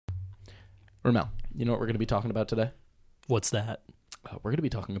Ramel, you know what we're going to be talking about today? What's that? We're going to be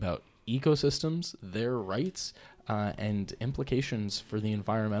talking about ecosystems, their rights, and implications for the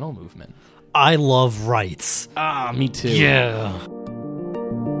environmental movement. I love rights. Ah, me too. Yeah.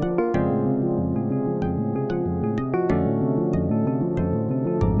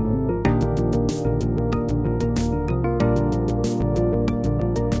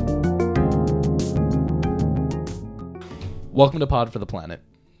 Welcome to Pod for the Planet.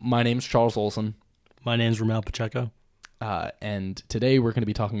 My name's Charles Olson, My name's Ramel Pacheco. and today we're going to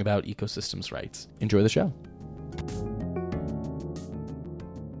be talking about ecosystems rights. Enjoy the show.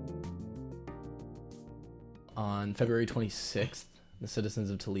 On February 26th, the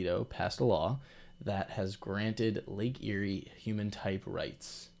citizens of Toledo passed a law that has granted Lake Erie human-type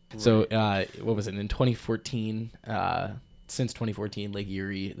rights. So, what was it? In 2014, since 2014, Lake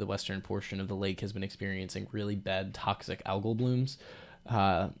Erie, the western portion of the lake, has been experiencing really bad toxic algal blooms,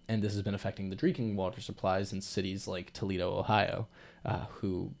 and this has been affecting the drinking water supplies in cities like Toledo, Ohio,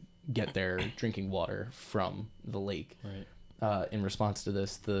 who get their drinking water from the lake. Right. In response to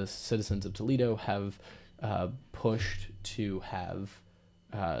this, the citizens of Toledo have pushed to have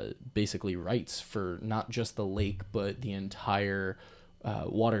basically rights for not just the lake, but the entire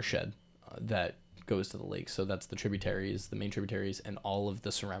watershed that goes to the lake. So that's the tributaries, the main tributaries, and all of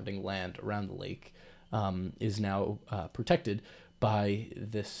the surrounding land around the lake is now protected by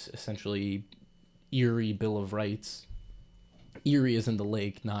this essentially Erie Bill of Rights. Erie is in the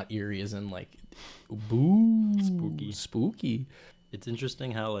lake, not Erie is in like, boo, spooky. It's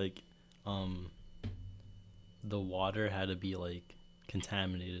interesting how the water had to be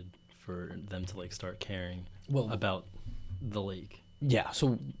contaminated for them to start caring about the lake. Yeah,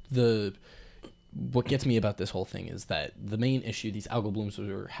 so what gets me about this whole thing is that the main issue, these algal blooms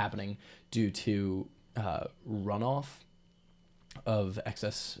were happening due to runoff of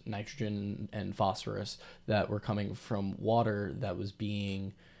excess nitrogen and phosphorus that were coming from water that was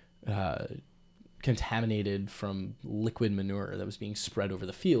being contaminated from liquid manure that was being spread over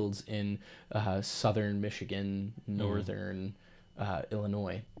the fields in southern Michigan, northern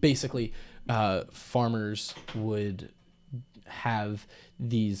Illinois. Basically, farmers would have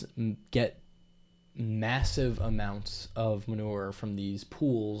get massive amounts of manure from these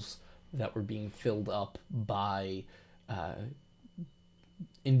pools that were being filled up by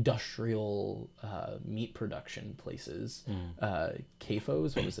industrial meat production places.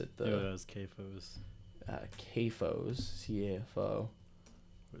 CAFOs, what was it? It was CAFOs. CAFOs, CAFO.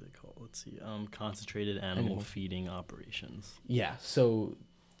 What are they called? Let's see. Concentrated animal feeding operations. Yeah, so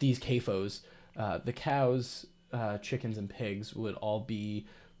these CAFOs, the cows, chickens, and pigs would all be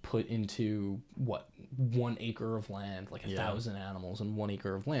put into 1 acre of land, 1,000 animals in 1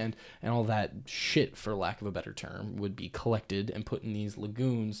 acre of land, and all that shit, for lack of a better term, would be collected and put in these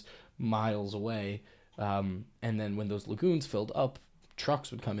lagoons miles away. And then when those lagoons filled up,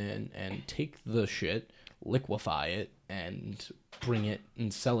 trucks would come in and take the shit, liquefy it, and bring it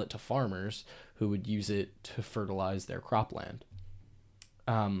and sell it to farmers who would use it to fertilize their cropland.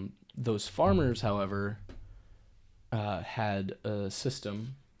 Those farmers, however, had a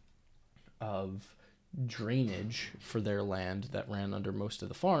system of drainage for their land that ran under most of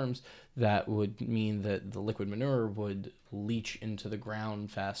the farms that would mean that the liquid manure would leach into the ground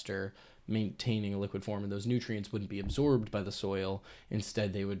faster, maintaining a liquid form, and those nutrients wouldn't be absorbed by the soil.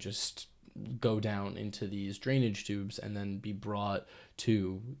 Instead, they would just go down into these drainage tubes and then be brought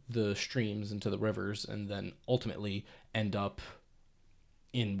to the streams and to the rivers, and then ultimately end up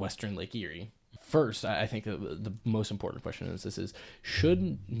in western Lake Erie. First, I think the most important question is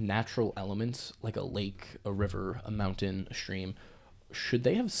should natural elements like a lake, a river, a mountain, a stream, should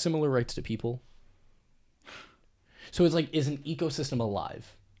they have similar rights to people? So it's is an ecosystem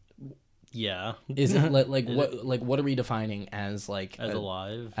alive? Yeah. Is it what are we defining as as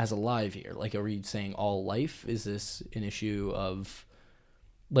alive? As alive here? Are we saying all life? Is this an issue of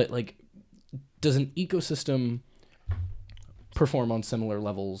does an ecosystem perform on similar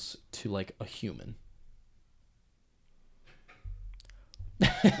levels to a human?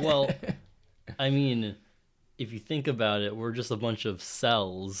 Well, I mean, if you think about it, we're just a bunch of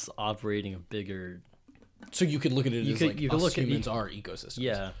cells operating a bigger. So you could look at it as humans are ecosystems.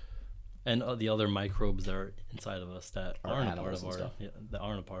 Yeah, and the other microbes that are inside of us that aren't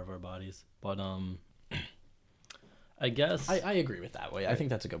a part of our bodies. But I guess I agree with that way. I think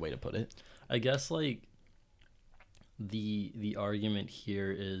that's a good way to put it. I guess the argument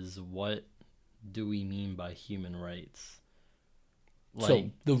here is, what do we mean by human rights?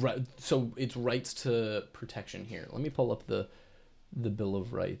 So it's rights to protection here. Let me pull up the Bill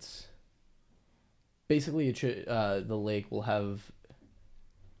of Rights. Basically, the lake will have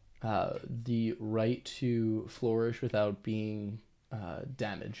the right to flourish without being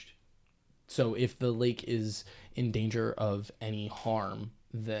damaged. So if the lake is in danger of any harm,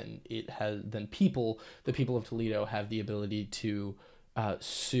 then the people of Toledo have the ability to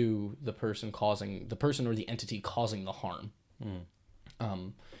sue the person or the entity causing the harm.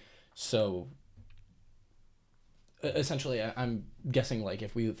 So essentially, I'm guessing, like,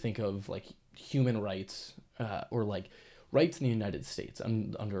 if we think of like human rights or like rights in the United States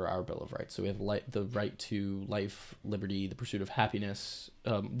under our Bill of Rights. So we have the right to life, liberty, the pursuit of happiness,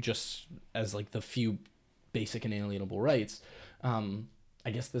 just as like the few basic and inalienable rights. I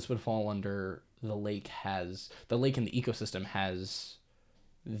guess this would fall under the lake in the ecosystem has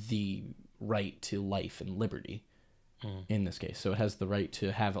the right to life and liberty in this case. So it has the right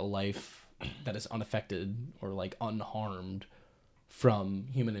to have a life that is unaffected or like unharmed from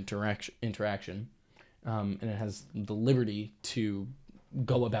human interaction. And it has the liberty to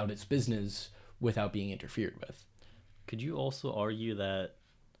go about its business without being interfered with. Could you also argue that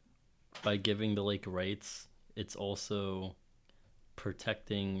by giving the lake rights, it's also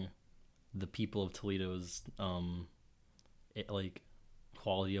protecting the people of Toledo's like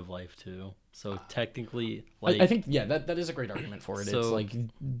quality of life too? So technically, like, I think that is a great argument for it. So, it's like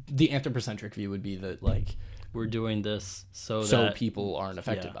the anthropocentric view would be that like we're doing this so that people aren't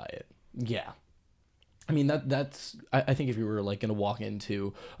affected by it. Yeah. I mean, that's I think if you were like going to walk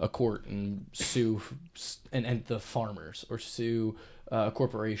into a court and sue and the farmers or sue a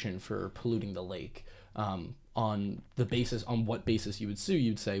corporation for polluting the lake, on what basis you would sue,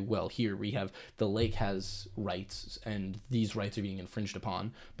 you'd say, well, here we have the lake has rights and these rights are being infringed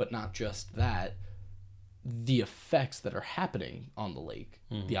upon, but not just that, the effects that are happening on the lake,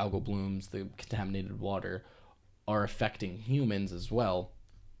 the algal blooms, the contaminated water, are affecting humans as well.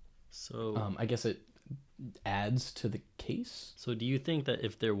 So I guess it adds to the case. So do you think that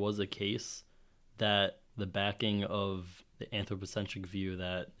if there was a case that the backing of the anthropocentric view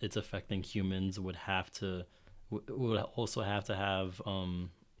that it's affecting humans would also have to have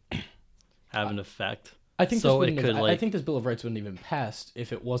an effect? I think so. I think this Bill of Rights wouldn't even pass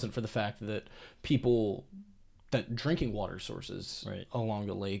if it wasn't for the fact that drinking water sources along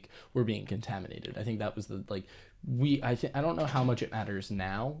the lake were being contaminated. I think that was I don't know how much it matters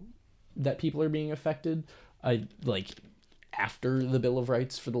now that people are being affected. After the Bill of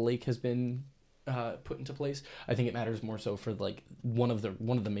Rights for the lake has been put into place, I think it matters more so for like one of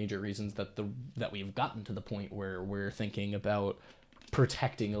the major reasons that we've gotten to the point where we're thinking about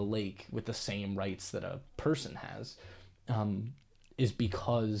protecting a lake with the same rights that a person has, is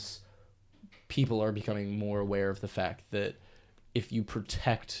because people are becoming more aware of the fact that if you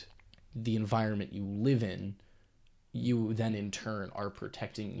protect the environment you live in, you then in turn are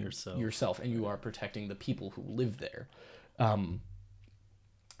protecting yourself and you are protecting the people who live there.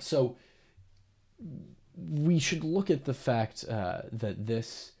 So we should look at the fact that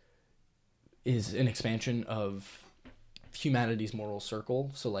this is an expansion of humanity's moral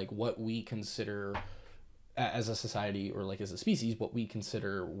circle. So like what we consider as a society or like as a species, what we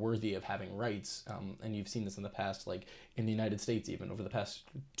consider worthy of having rights. And you've seen this in the past, like in the United States, even over the past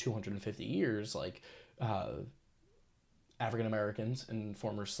 250 years, like African Americans and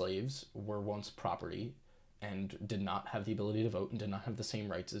former slaves were once property and did not have the ability to vote and did not have the same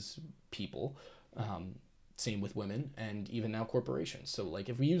rights as people. Same with women and even now corporations. So like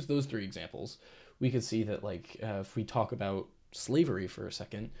if we use those three examples, we could see that like if we talk about slavery for a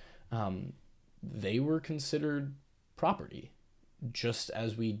second, they were considered property, just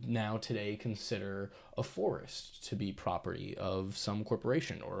as we now today consider a forest to be property of some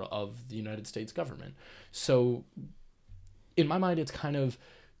corporation or of the United States government. So in my mind, it's kind of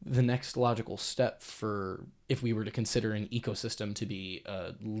the next logical step for if we were to consider an ecosystem to be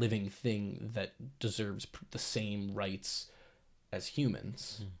a living thing that deserves the same rights as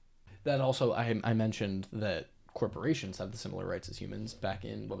humans. That also, I mentioned that corporations have the similar rights as humans back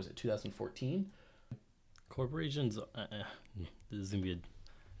in, 2014? Corporations, it's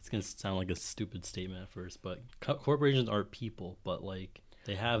going to sound like a stupid statement at first, but corporations aren't people, but like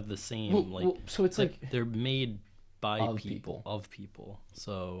they have the same, so it's like they're made by of people.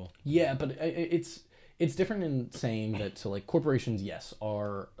 So yeah, but it's different in saying that. So like corporations, yes,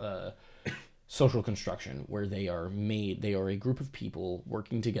 are social construction where they are a group of people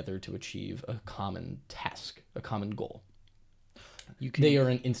working together to achieve a common task, a common goal. They are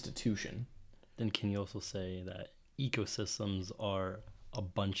an institution. Then can you also say that ecosystems are a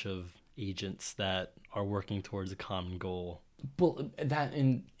bunch of agents that are working towards a common goal? Well, that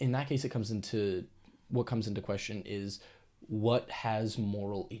in that case, what comes into question is what has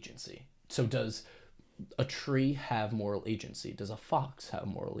moral agency. So does a tree have moral agency? Does a fox have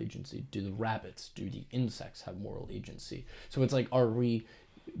moral agency? Do the rabbits, do the insects have moral agency? So it's like, are we,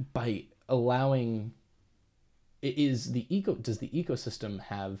 by allowing, does the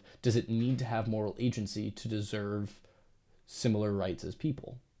ecosystem does it need to have moral agency to deserve similar rights as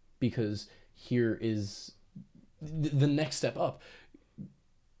people? Because here is the next step up.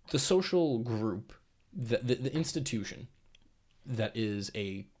 The social group, the institution that is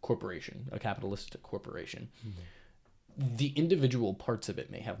a corporation, a capitalistic corporation, the individual parts of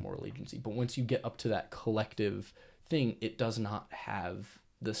it may have moral agency, but once you get up to that collective thing, it does not have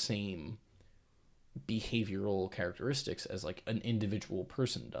the same behavioral characteristics as like an individual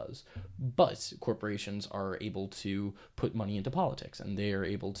person does. But corporations are able to put money into politics, and they are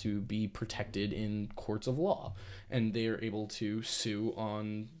able to be protected in courts of law, and they are able to sue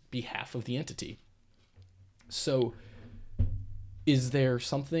on behalf of the entity. So is there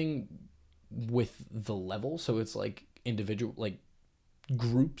something with the level? So it's like individual, like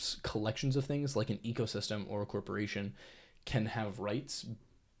groups, collections of things, like an ecosystem or a corporation can have rights,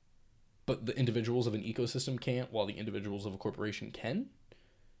 but the individuals of an ecosystem can't, while the individuals of a corporation can.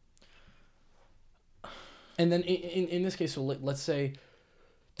 And then in this case, so let's say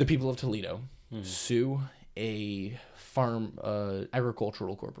the people of Toledo sue a farm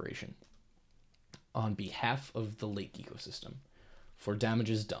agricultural corporation on behalf of the lake ecosystem for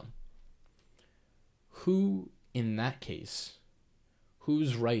damages done. Who, in that case,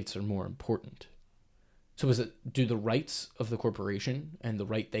 whose rights are more important? So do the rights of the corporation and the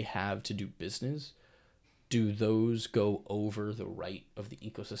right they have to do business, do those go over the right of the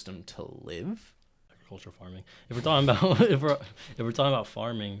ecosystem to live? Agricultural farming. If we're talking about if we're talking about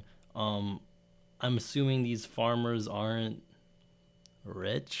farming, I'm assuming these farmers aren't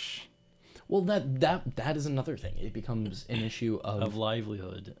rich. Well, that is another thing. It becomes an issue of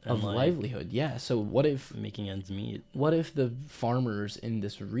livelihood. Of livelihood, yeah. So what if making ends meet? What if the farmers in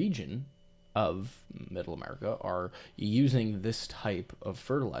this region of Middle America are using this type of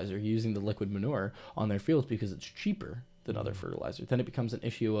fertilizer, using the liquid manure on their fields because it's cheaper than other fertilizer? Then it becomes an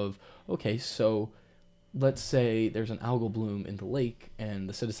issue of, okay, so let's say there's an algal bloom in the lake and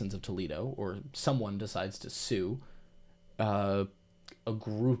the citizens of Toledo or someone decides to sue a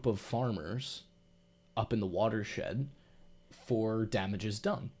group of farmers up in the watershed for damages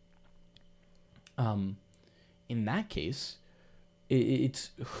done. In that case,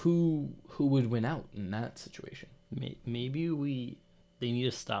 it's who would win out in that situation. Maybe they need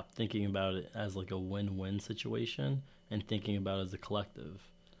to stop thinking about it as like a win-win situation and thinking about it as a collective.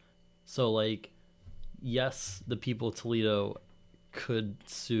 So like, yes, the people of Toledo could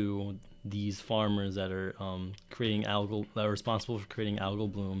sue these farmers that are that are responsible for creating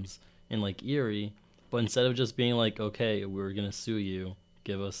algal blooms in Lake Erie, but instead of just being like, okay, we're gonna sue you,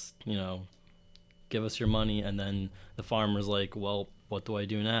 give us your money, and then the farmer's like, well, what do I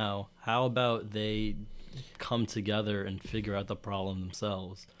do now? How about they come together and figure out the problem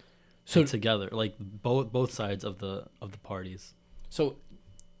themselves? So together, like both sides of the parties. So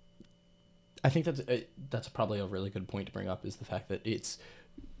I think that's probably a really good point to bring up, is the fact that it's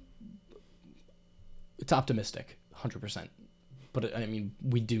optimistic, 100%. But I mean,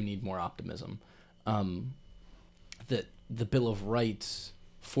 we do need more optimism. That the Bill of Rights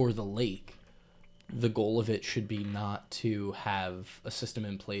for the lake, the goal of it should be not to have a system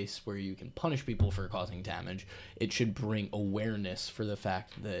in place where you can punish people for causing damage. It should bring awareness for the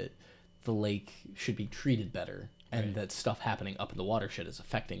fact that the lake should be treated better, and that stuff happening up in the watershed is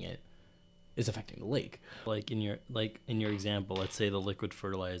affecting the lake. Like in your example, let's say the liquid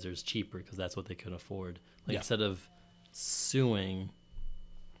fertilizer is cheaper because that's what they could afford. Instead of suing,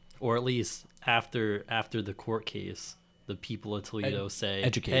 or at least after the court case, the people of Toledo say,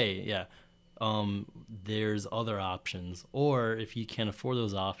 educate. Hey, there's other options, or if you can't afford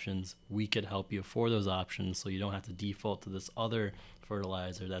those options, we could help you afford those options, so you don't have to default to this other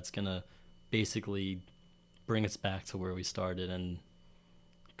fertilizer that's gonna basically bring us back to where we started and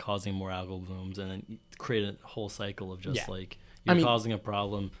causing more algal blooms, and then create a whole cycle of just like, you're causing a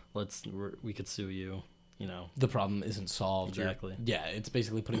problem, we could sue you. The problem isn't solved. Exactly. Yeah, it's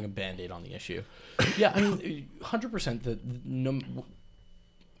basically putting a Band-Aid on the issue. Yeah, I mean, 100% that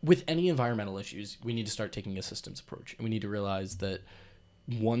with any environmental issues, we need to start taking a systems approach, and we need to realize that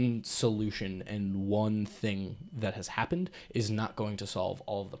one solution and one thing that has happened is not going to solve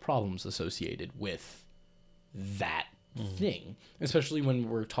all of the problems associated with that thing, especially when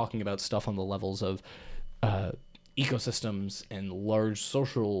we're talking about stuff on the levels of ecosystems and large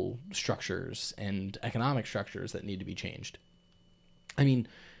social structures and economic structures that need to be changed. I mean,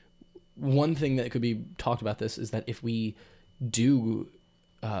 one thing that could be talked about this is that if we do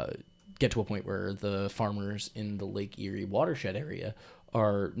get to a point where the farmers in the Lake Erie watershed area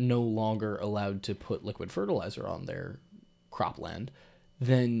are no longer allowed to put liquid fertilizer on their cropland,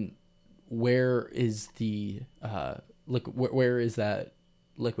 then where is the where is that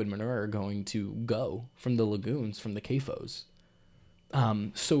liquid manure going to go from the lagoons, from the CAFOs?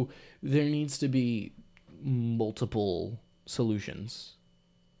 So there needs to be multiple solutions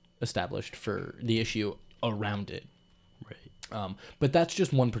established for the issue around it. Right. But that's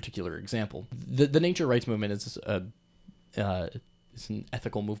just one particular example. The nature rights movement is it's an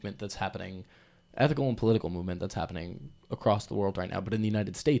ethical movement that's happening, ethical and political movement that's happening across the world right now. But in the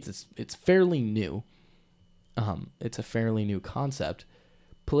United States, it's fairly new. It's a fairly new concept.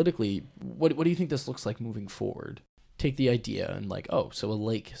 Politically, what do you think this looks like moving forward? Take the idea and like, oh, so a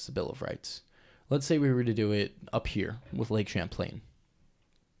lake is a Bill of Rights. Let's say we were to do it up here with Lake Champlain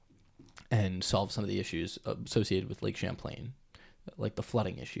and solve some of the issues associated with Lake Champlain, like the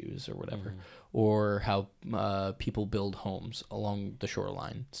flooding issues or whatever, or how people build homes along the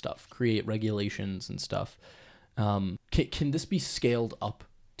shoreline stuff, create regulations and stuff. Can this be scaled up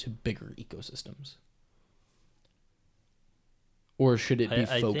to bigger ecosystems? Or should it be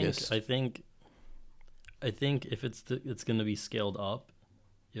focused? I think if it's going to be scaled up,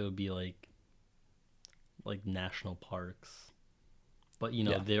 it would be like national parks. But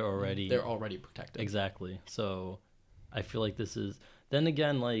they're already protected. Exactly. So I feel like this is, then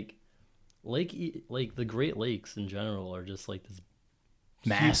again, like the Great Lakes in general are just like this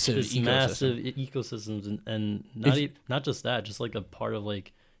massive ecosystems, and not just that, just like a part of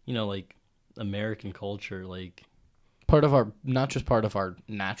like American culture, like part of our, not just part of our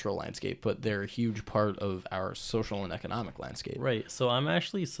natural landscape, but they're a huge part of our social and economic landscape. Right. So I'm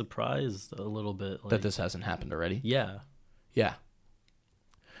actually surprised a little bit that this hasn't happened already. Yeah.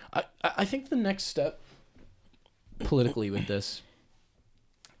 I think the next step politically with this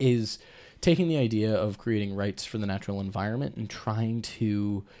is taking the idea of creating rights for the natural environment and trying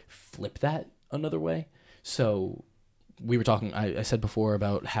to flip that another way. So we were talking, I said before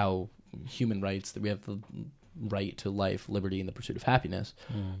about how human rights, that we have the right to life, liberty, and the pursuit of happiness.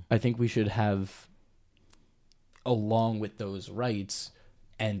 I think we should have, along with those rights,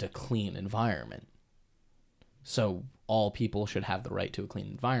 and a clean environment. So all people should have the right to a clean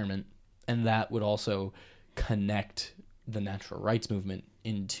environment, and that would also connect the natural rights movement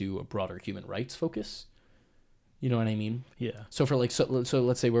into a broader human rights focus. You know what I mean? Yeah. So for so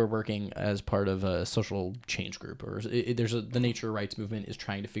let's say we're working as part of a social change group, or the nature rights movement is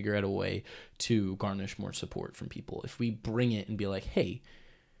trying to figure out a way to garnish more support from people. If we bring it and be like, hey,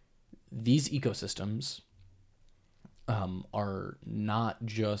 these ecosystems are not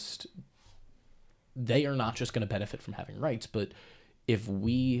just going to benefit from having rights, but if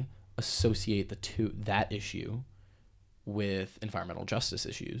we associate that issue with environmental justice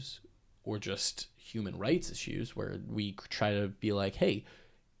issues or just human rights issues, where we try to be like, hey,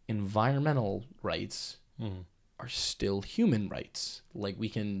 environmental rights are still human rights. Like, we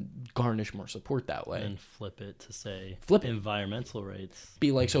can garnish more support that way. And flip it to say environmental rights.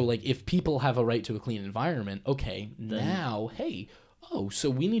 Be like, so like if people have a right to a clean environment, okay, now, hey, so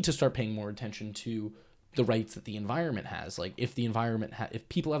we need to start paying more attention to the rights that the environment has. Like, if the environment if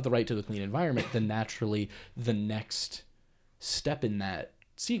people have the right to the clean environment, then naturally the next step in that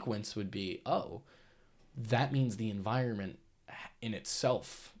sequence would be, that means the environment in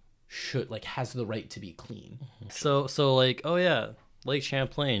itself has the right to be clean. So like, Lake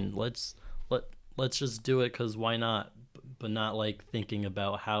Champlain, let's just do it because why not? But not like thinking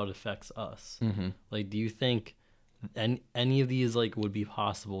about how it affects us. Like, do you think any of these like would be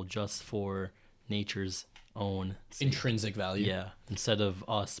possible just for nature's own sake? Intrinsic value? Yeah, instead of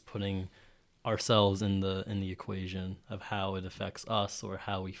us putting ourselves in the equation of how it affects us or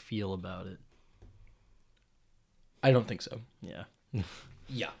how we feel about it. I don't think so. Yeah.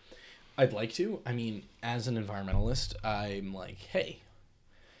 Yeah. I'd like to. I mean, as an environmentalist, I'm like, hey,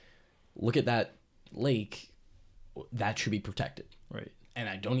 look at that lake. That should be protected. Right. And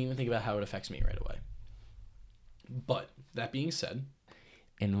I don't even think about how it affects me right away. But that being said,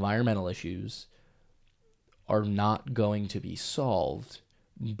 environmental issues are not going to be solved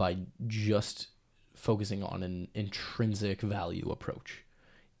by just focusing on an intrinsic value approach.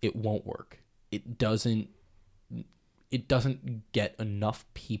 It won't work. It doesn't get enough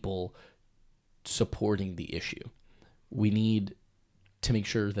people supporting the issue. We need to make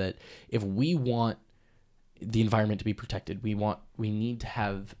sure that if we want the environment to be protected, we need to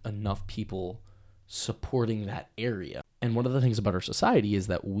have enough people supporting that area And one of the things about our society is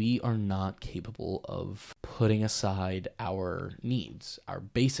that we are not capable of putting aside our needs, our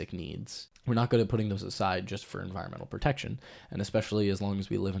basic needs. We're not good at putting those aside just for environmental protection. And especially as long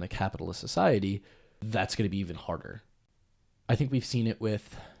as we live in a capitalist society, that's going to be even harder. I think we've seen it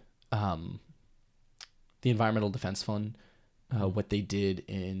with the Environmental Defense Fund, what they did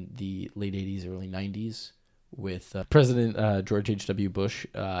in the late 80s, early 90s with President George H.W. Bush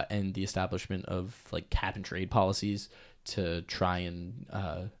and the establishment of like cap and trade policies to try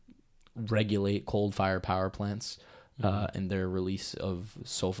and regulate coal-fired power plants and their release of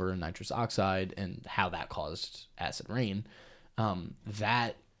sulfur and nitrous oxide and how that caused acid rain.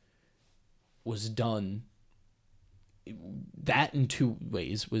 That was done. That in two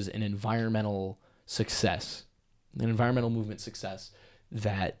ways was an environmental success, an environmental movement success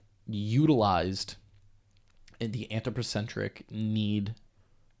that utilized the anthropocentric need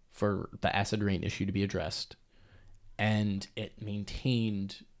for the acid rain issue to be addressed, and it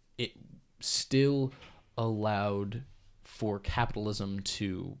still allowed for capitalism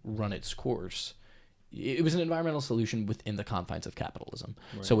to run its course. It was an environmental solution within the confines of capitalism.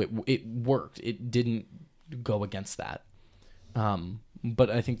 Right. So it worked. It didn't go against that.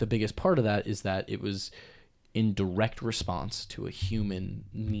 But I think the biggest part of that is that it was in direct response to a human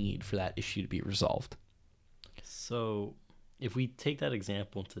need for that issue to be resolved. So if we take that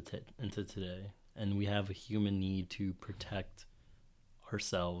example into today, and we have a human need to protect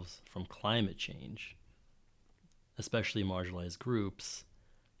ourselves from climate change, especially marginalized groups,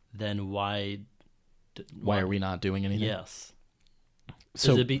 then why are we not doing anything? Yes.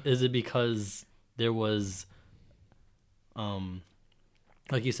 So is it because there was,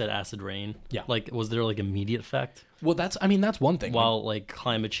 like you said, acid rain? Yeah. Like, was there like immediate effect? Well, that's one thing. While like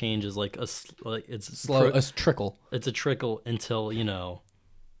climate change is like it's slow, a trickle. It's a trickle until it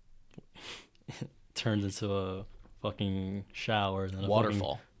turns into a fucking shower, then a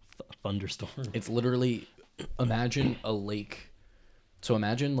waterfall, thunderstorm. It's literally, imagine a lake. So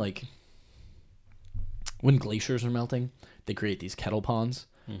imagine like when glaciers are melting, they create these kettle ponds,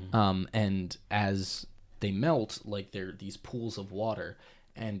 and as they melt, like they're these pools of water,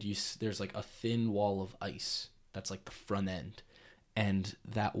 and there's like a thin wall of ice that's like the front end, and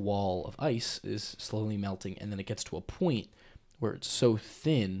that wall of ice is slowly melting, and then it gets to a point where it's so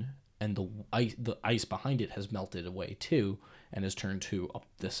thin, and the ice behind it has melted away too, and has turned to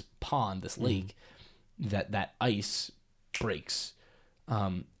this pond, this lake, that ice breaks,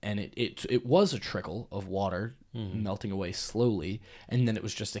 and it was a trickle of water melting away slowly, and then it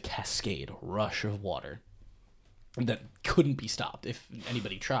was just a cascade rush of water that couldn't be stopped if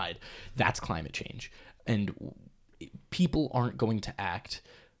anybody tried. That's climate change. And people aren't going to act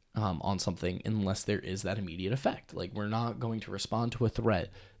on something unless there is that immediate effect. Like, we're not going to respond to a threat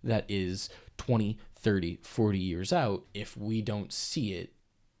that is 20, 30, 40 years out if we don't see it,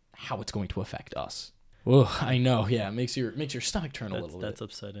 how it's going to affect us. Oh, I know. Yeah, it makes your stomach turn a little bit. That's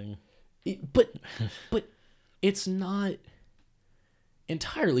upsetting. But it's not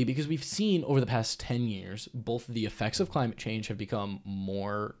entirely, because we've seen over the past 10 years, both the effects of climate change have become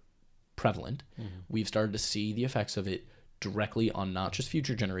more prevalent. We've started to see the effects of it directly on not just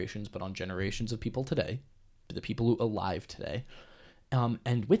future generations, but on generations of people today, the people who are alive today.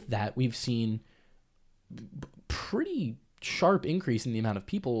 And with that, we've seen pretty sharp increase in the amount of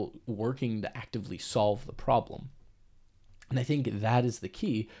people working to actively solve the problem. And I think that is the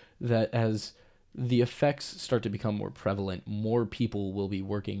key, that as the effects start to become more prevalent, more people will be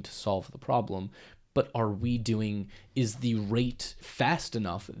working to solve the problem. But is the rate fast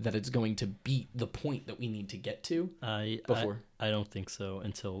enough that it's going to beat the point that we need to get to before? I don't think so,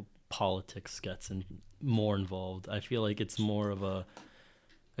 until politics gets more involved. I feel like it's more of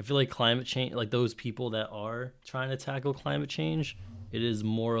I feel like climate change, like those people that are trying to tackle climate change, it is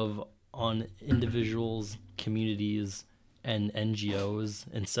more of on individuals, communities, and NGOs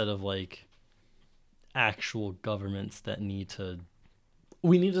instead of like actual governments that need to.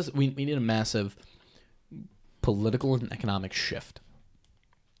 We need a massive political and economic shift.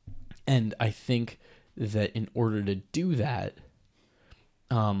 And I think that in order to do that,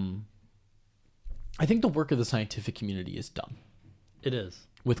 I think the work of the scientific community is done. It is.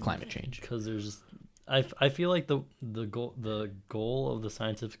 With climate change. Because I feel like the goal of the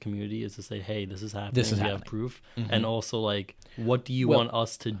scientific community is to say, hey, this is happening. We have proof. And also, like, what do you want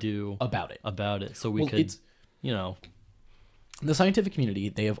us to do about it? So we could, The scientific community,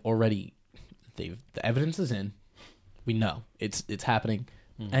 the evidence is in. We know it's happening.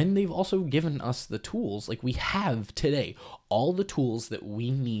 And they've also given us the tools. Like, we have today all the tools that we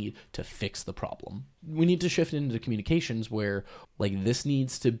need to fix the problem. We need to shift into communications where, like, this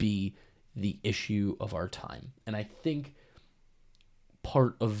needs to be the issue of our time. And I think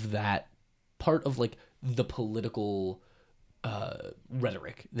part of like the political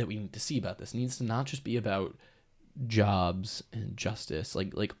rhetoric that we need to see about this needs to not just be about jobs and justice.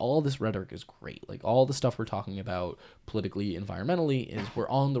 Like all this rhetoric is great. Like all the stuff we're talking about politically, environmentally, is we're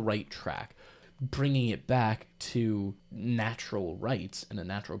on the right track. Bringing it back to natural rights and a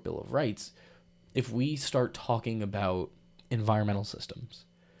natural Bill of Rights, if we start talking about environmental systems,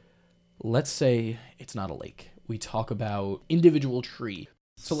 let's say it's not a lake. We talk about individual tree.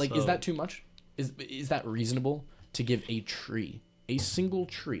 So like, is that too much? Is that reasonable to give a tree, a single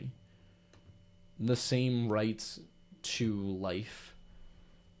tree, the same rights to life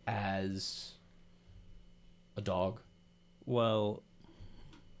as a dog? Well,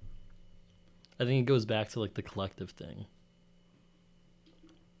 I think it goes back to like the collective thing,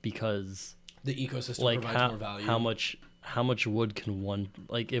 because The ecosystem like provides more value. how much wood can one,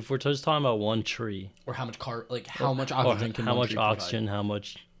 like if we're just talking about one tree, or how much how much oxygen can how one much tree oxygen, provide? how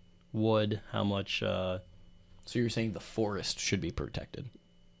much wood, how much So you're saying the forest should be protected.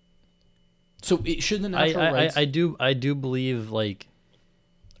 So should the natural rights... I do believe, like,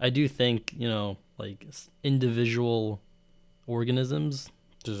 I do think, you know, like individual organisms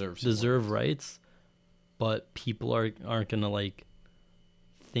deserve rights, but people aren't gonna like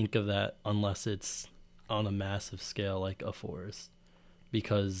think of that unless it's on a massive scale, like a forest,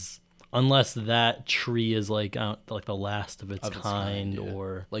 because unless that tree is like the last of its kind, yeah.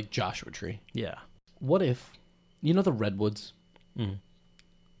 or like Joshua Tree. yeah. What if, you know, the redwoods Mm.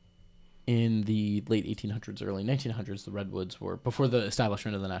 in the late 1800s, early 1900s, the redwoods were, before the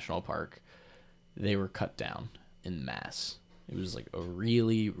establishment of the national park, they were cut down in mass. It was like a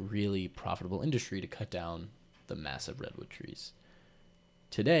really, really profitable industry to cut down the massive redwood trees.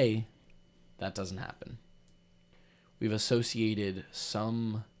 Today, that doesn't happen. We've associated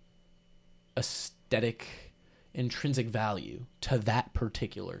some aesthetic, intrinsic value to that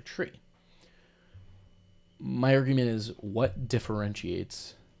particular tree. My argument is, what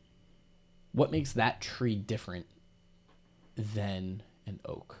makes that tree different than an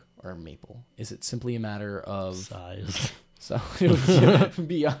oak or a maple? Is it simply a matter of Size. So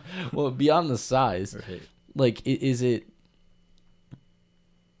beyond the size, Right. like, is it?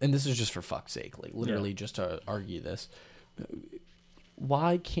 And this is just for fuck's sake, like literally just to argue this.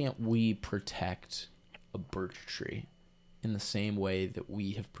 Why can't we protect a birch tree in the same way that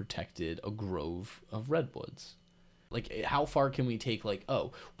we have protected a grove of redwoods? Like, how far can we take, like,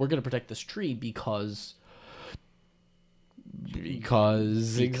 oh, we're going to protect this tree because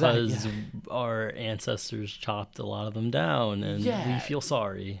exactly. Our ancestors chopped a lot of them down, and we feel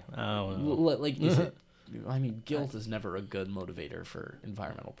sorry. I don't know. Like, is it? I mean, guilt is never a good motivator for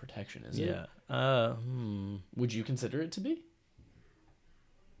environmental protection, is it? Yeah. Would you consider it to be?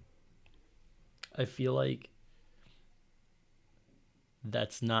 I feel like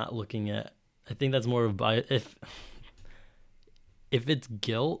that's not looking at. I think that's more of if it's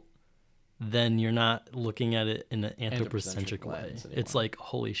guilt, then you're not looking at it in an anthropocentric way. It's like,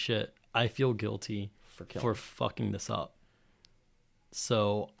 holy shit, I feel guilty for fucking this up,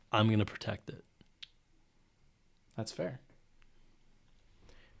 so I'm gonna protect it. That's fair.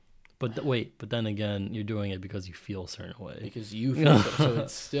 But but then again, you're doing it because you feel a certain way. Because you feel so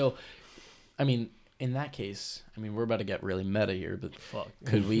it's still... I mean, in that case, I mean, we're about to get really meta here, but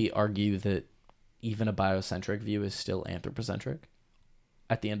could we argue that even a biocentric view is still anthropocentric?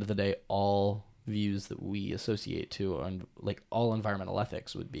 At the end of the day, all views that we associate to, like, all environmental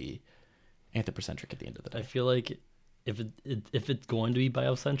ethics would be anthropocentric at the end of the day. I feel like if it's going to be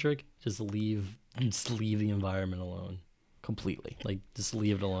biocentric, just leave the environment alone completely. Like, just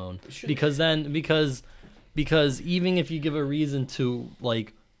leave it alone. Because even if you give a reason to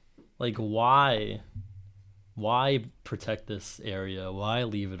like why protect this area, why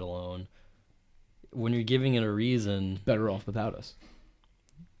leave it alone, when you're giving it a reason, better off without us.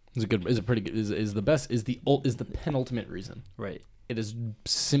 Is the penultimate reason. Right. It is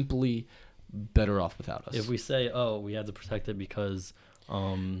simply better off without us. If we say, oh, we have to protect it because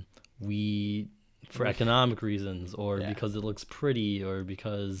we for economic reasons, or because it looks pretty, or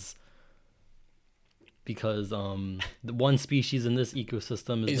because the one species in this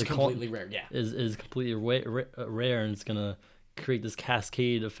ecosystem is completely rare. Is completely rare, and it's gonna create this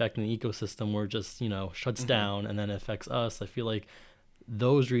cascade effect in the ecosystem where it just, shuts down and then it affects us. I feel like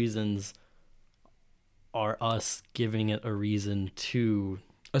those reasons are us giving it a reason to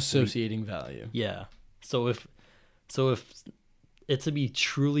associating value. Yeah. So if it's to be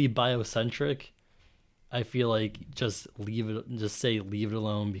truly biocentric, I feel like just leave it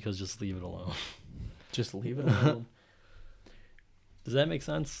alone, because just leave it alone. Just leave it alone. Does that make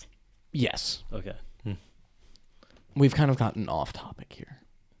sense? Yes. Okay. We've kind of gotten off topic here.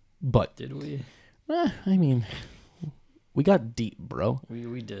 But, Did we? I mean, we got deep, bro.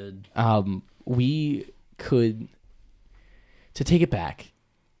 We did. We could, to take it back,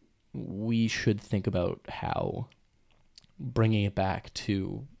 we should think about how bringing it back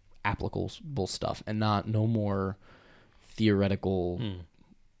to applicable stuff and no more theoretical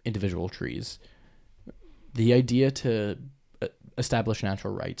individual trees. The idea to establish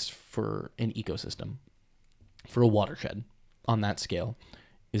natural rights for an ecosystem, for a watershed on that scale,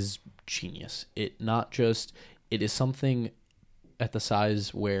 is genius. It is something at the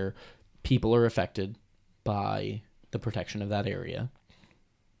size where people are affected by the protection of that area.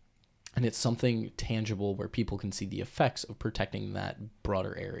 And it's something tangible where people can see the effects of protecting that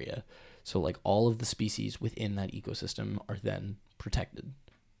broader area. So like all of the species within that ecosystem are then protected.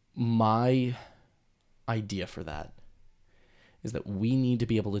 My idea for that is that we need to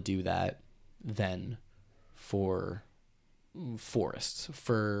be able to do that then for forests.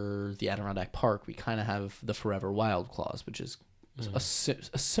 For the Adirondack Park, we kind of have the Forever Wild clause, which is a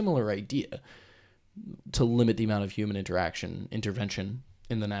similar idea to limit the amount of human intervention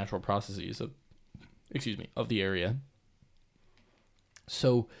in the natural processes of the area.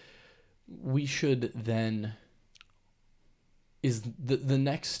 So we should then, is the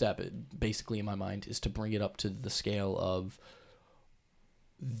next step, basically in my mind, is to bring it up to the scale of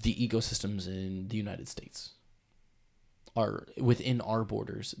the ecosystems in the United States. Are within our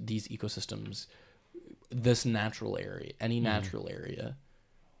borders, these ecosystems, this natural area, any natural area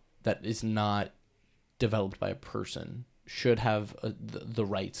that is not developed by a person should have the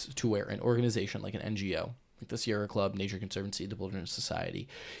rights to where an organization like an NGO, like the Sierra Club, Nature Conservancy, the Wilderness Society,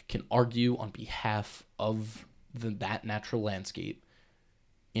 can argue on behalf of that natural landscape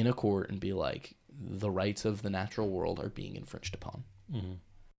in a court and be like, the rights of the natural world are being infringed upon. Do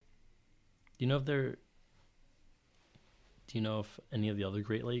you know if any of the other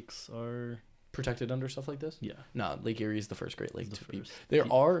Great Lakes are protected under stuff like this? Yeah. No, Lake Erie is the first Great Lake to be. Do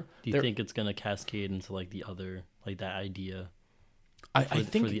you think it's gonna cascade into like the other, like that idea? I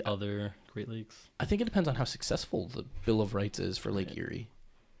think for the other Great Lakes. I think it depends on how successful the Bill of Rights is for Lake Erie.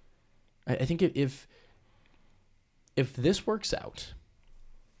 I think if this works out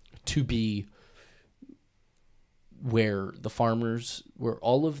to be where the farmers, where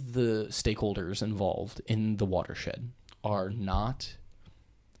all of the stakeholders involved in the watershed are not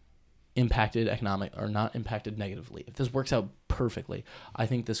impacted not impacted negatively. If this works out perfectly, I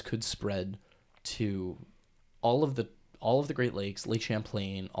think this could spread to all of the Great Lakes, Lake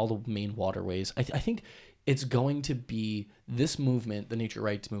Champlain, all the main waterways. I think it's going to be, this movement, the nature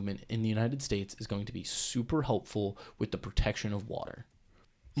rights movement in the United States, is going to be super helpful with the protection of water.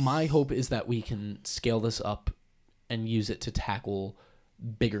 My hope is that we can scale this up and use it to tackle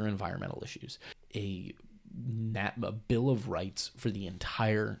bigger environmental issues. A Bill of Rights for the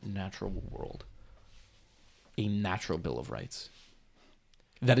entire natural world. A natural Bill of Rights.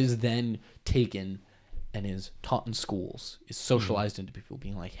 That is then taken and is taught in schools, is socialized into people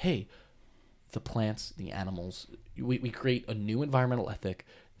being like, hey, the plants, the animals, we create a new environmental ethic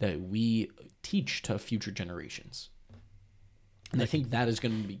that we teach to future generations. And I think that is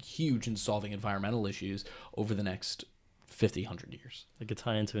going to be huge in solving environmental issues over the next 50, 100 years. It could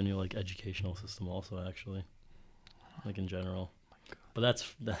tie into a new like educational system also, actually, like in general. But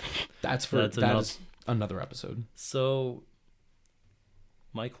that's another episode. So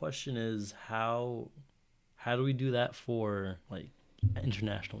my question is, how do we do that for like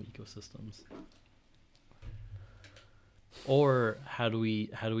international ecosystems? Or how do we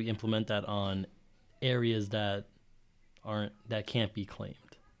implement that on areas that can't be claimed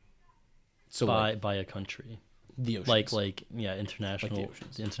by a country? The oceans. International, like the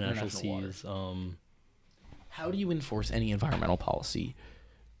oceans. international seas. How do you enforce any environmental policy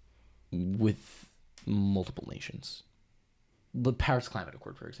with multiple nations? The Paris Climate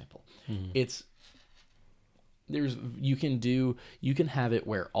Accord, for example. You can have it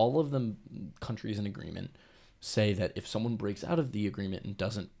where all of the countries in agreement say that if someone breaks out of the agreement and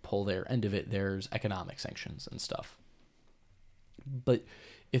doesn't pull their end of it, there's economic sanctions and stuff. But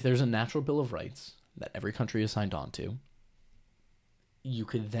if there's a natural Bill of Rights that every country is signed on to, you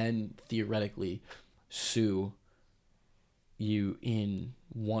could then theoretically sue you in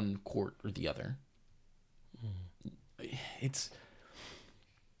one court or the other. It's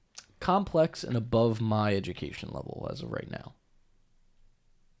complex and above my education level as of right now.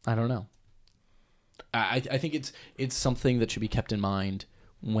 I don't know. I think it's something that should be kept in mind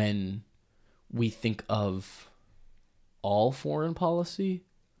when we think of all foreign policy.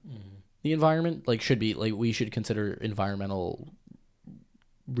 The environment, we should consider environmental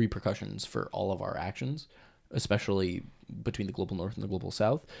repercussions for all of our actions, especially between the global north and the global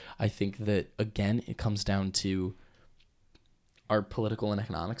south. I think that, again, it comes down to our political and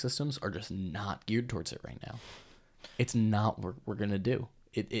economic systems are just not geared towards it right now. It's not what we're going to do.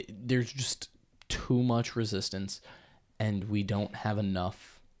 There's just too much resistance, and we don't have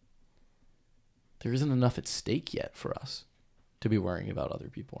enough. There isn't enough at stake yet for us to be worrying about other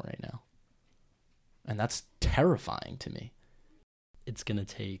people right now. And that's terrifying to me. It's going to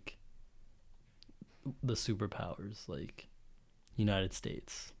take the superpowers like United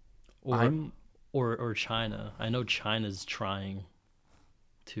States or China. I know China's trying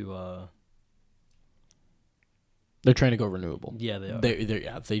to they're trying to go renewable. Yeah, they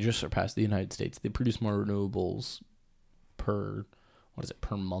are. They just surpassed the United States. They produce more renewables per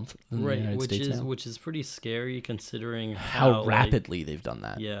month than the United States now. Which is pretty scary considering how rapidly they've done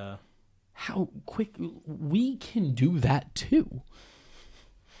that. Yeah. How quick we can do that too.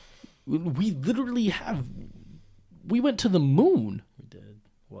 We literally we went to the moon. We did.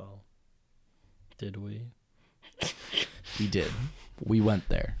 Well, did we? We did. We went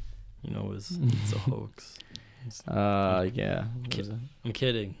there. It's a hoax. Yeah. I'm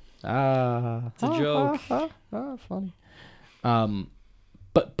kidding. It's a joke. Funny.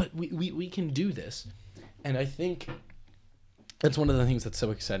 But we can do this, and I think that's one of the things that's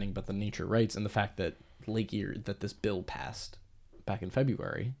so exciting about the nature rights and the fact that Lake Erie, that this bill passed back in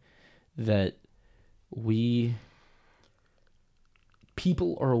February, that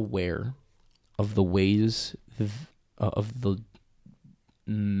people are aware of the ways of the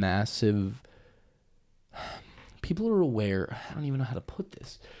massive. People are aware. I don't even know how to put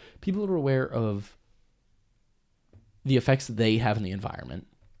this. People are aware of the effects they have in the environment,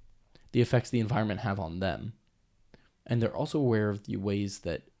 the effects the environment have on them, and they're also aware of the ways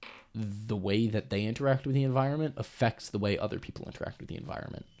that the way that they interact with the environment affects the way other people interact with the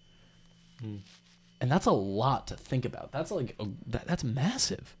environment. And that's a lot to think about. That's that's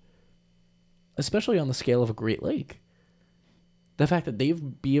massive, especially on the scale of a Great Lake. The fact that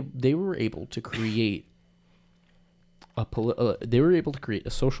they were able to create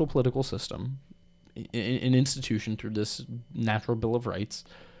a social political system, an institution through this natural Bill of Rights,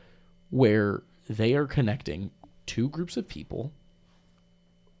 where they are connecting two groups of people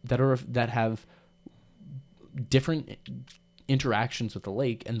that have different interactions with the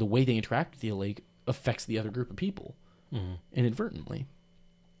lake, and the way they interact with the lake affects the other group of people inadvertently.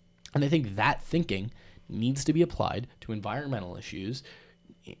 And I think that thinking needs to be applied to environmental issues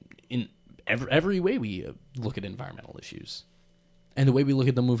in every way we look at environmental issues and the way we look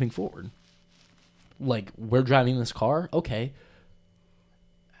at them moving forward. Like, we're driving this car. Okay.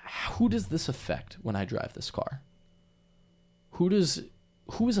 Who does this affect when I drive this car? Who is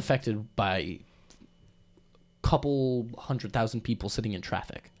affected by a couple 100,000 people sitting in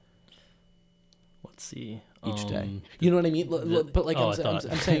traffic? Let's see. Each day. You know what I mean? But like, I'm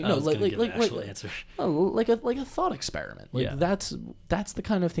saying, no, like a thought experiment. Like, yeah. That's the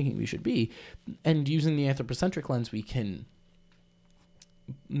kind of thinking we should be. And using the anthropocentric lens, we can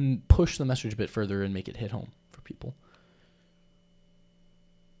push the message a bit further and make it hit home for people.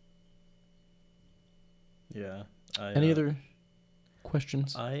 Yeah. Any other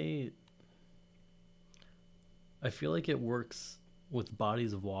questions? I feel like it works with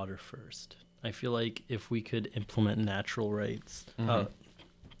bodies of water first. I feel like if we could implement natural rights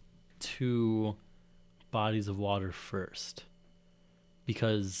to bodies of water first,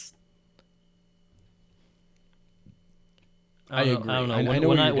 because I agree. I don't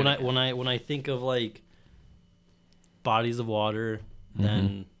know. When I think of like bodies of water,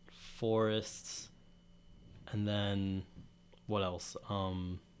 then forests, and then what else?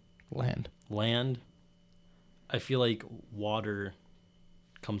 Land. I feel like water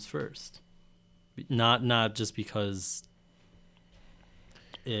comes first. Not just because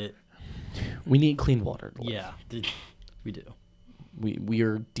we need clean water to live. Yeah, we do. We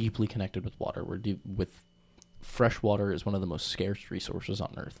are deeply connected with water. With fresh water is one of the most scarce resources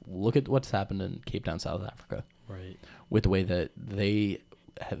on Earth. Look at what's happened in Cape Town, South Africa. Right. With the way that they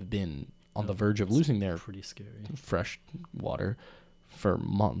have been on the verge of losing their pretty scary fresh water for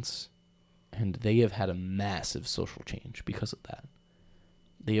months, and they have had a massive social change because of that.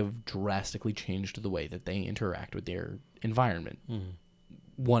 They have drastically changed the way that they interact with their environment.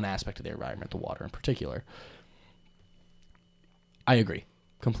 One aspect of their environment, the water in particular. I agree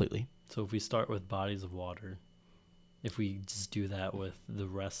completely. So if we start with bodies of water, if we just do that with the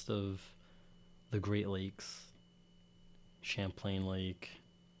rest of the Great Lakes, Champlain Lake,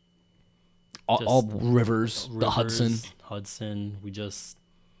 all rivers, the Hudson,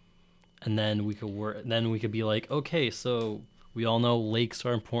 and then we could be like, okay, so We all know lakes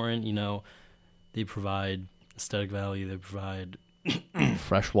are important. They provide aesthetic value. They provide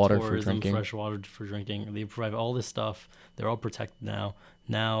fresh water tourism, for drinking. fresh water for drinking. They provide all this stuff. They're all protected now.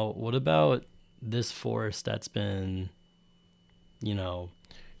 Now, what about this forest that's been,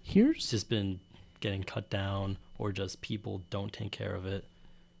 Here's just been getting cut down, or just people don't take care of it?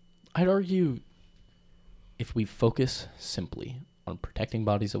 I'd argue if we focus simply on protecting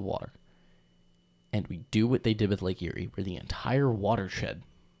bodies of water, and we do what they did with Lake Erie, where the entire watershed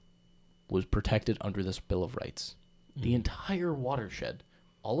was protected under this Bill of Rights. The entire watershed,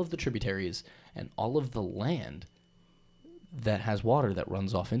 all of the tributaries, and all of the land that has water that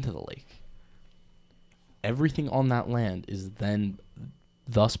runs off into the lake. Everything on that land is then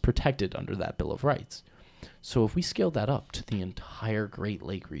thus protected under that Bill of Rights. So if we scale that up to the entire Great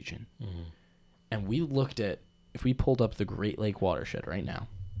Lake region, and we looked at, if we pulled up the Great Lake watershed right now,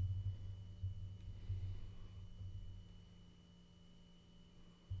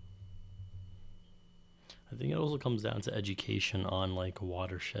 I think it also comes down to education on like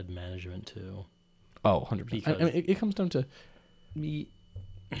watershed management too. Oh, 100%. I mean, it comes down to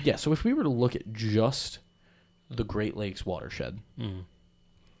yeah, so if we were to look at just the Great Lakes watershed,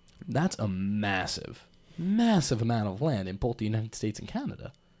 that's a massive amount of land in both the United States and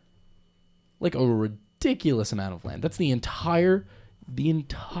Canada. Like a ridiculous amount of land. That's the entire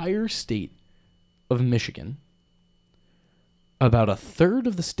state of Michigan, about a third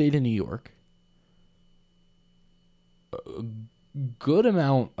of the state of New York, a good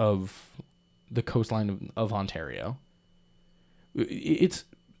amount of the coastline of Ontario. It's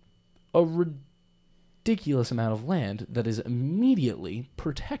a ridiculous amount of land that is immediately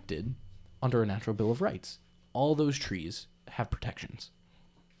protected under a Natural Bill of Rights. All those trees have protections.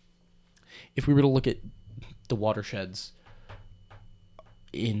 If we were to look at the watersheds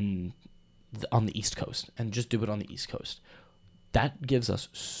on the East Coast and just do it on the East Coast, that gives us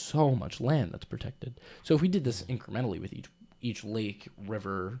so much land that's protected. So if we did this incrementally with each lake,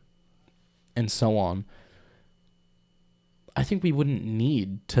 river, and so on, I think we wouldn't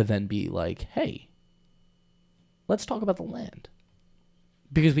need to then be like, hey, let's talk about the land.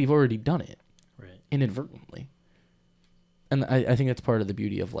 Because we've already done it. Right. Inadvertently. And I think that's part of the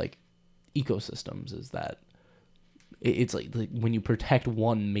beauty of like ecosystems, is that it's like when you protect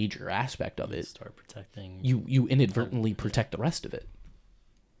one major aspect of it, start protecting, you inadvertently protect the rest of it.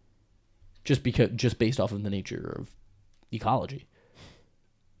 Just based off of the nature of ecology.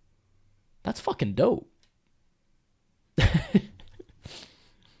 That's fucking dope.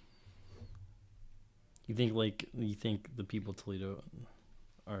 You think the people of Toledo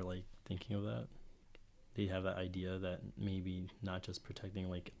are like thinking of that? They have that idea that maybe not just protecting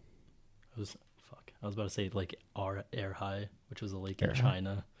like I was about to say like Air High, which was a lake in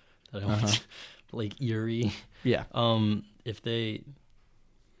China that I went to, Lake Erie. Yeah. Do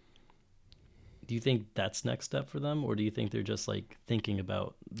you think that's next step for them, or do you think they're just like thinking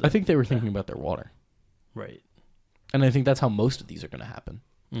about? I think they were thinking about their water. Right. And I think that's how most of these are going to happen.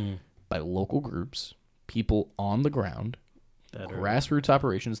 By local groups, people on the ground, grassroots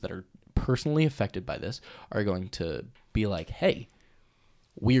operations that are personally affected by this are going to be like, hey,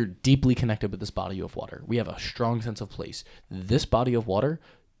 we're deeply connected with this body of water. We have a strong sense of place. This body of water,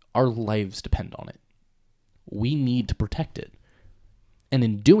 our lives depend on it. We need to protect it. And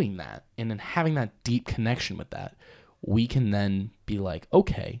in doing that, and in having that deep connection with that, we can then be like,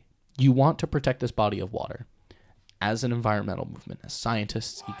 okay, you want to protect this body of water. As an environmental movement, as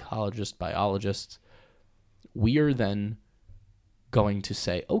scientists, ecologists, biologists, we are then going to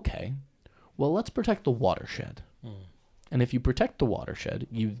say, okay, well, let's protect the watershed. And if you protect the watershed,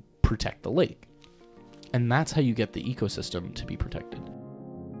 you protect the lake. And that's how you get the ecosystem to be protected.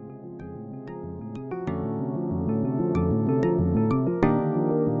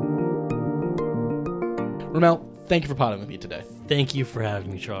 Ramel, thank you for potting with me today. Thank you for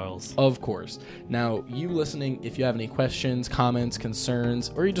having me, Charles. Of course. Now, you listening, if you have any questions, comments,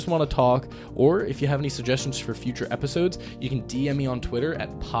 concerns, or you just want to talk, or if you have any suggestions for future episodes, you can DM me on Twitter at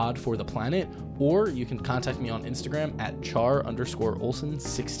pod4theplanet, or you can contact me on Instagram at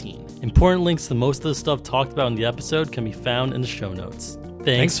char_Olsen16. Important links to most of the stuff talked about in the episode can be found in the show notes.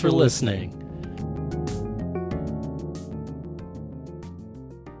 Thanks for listening.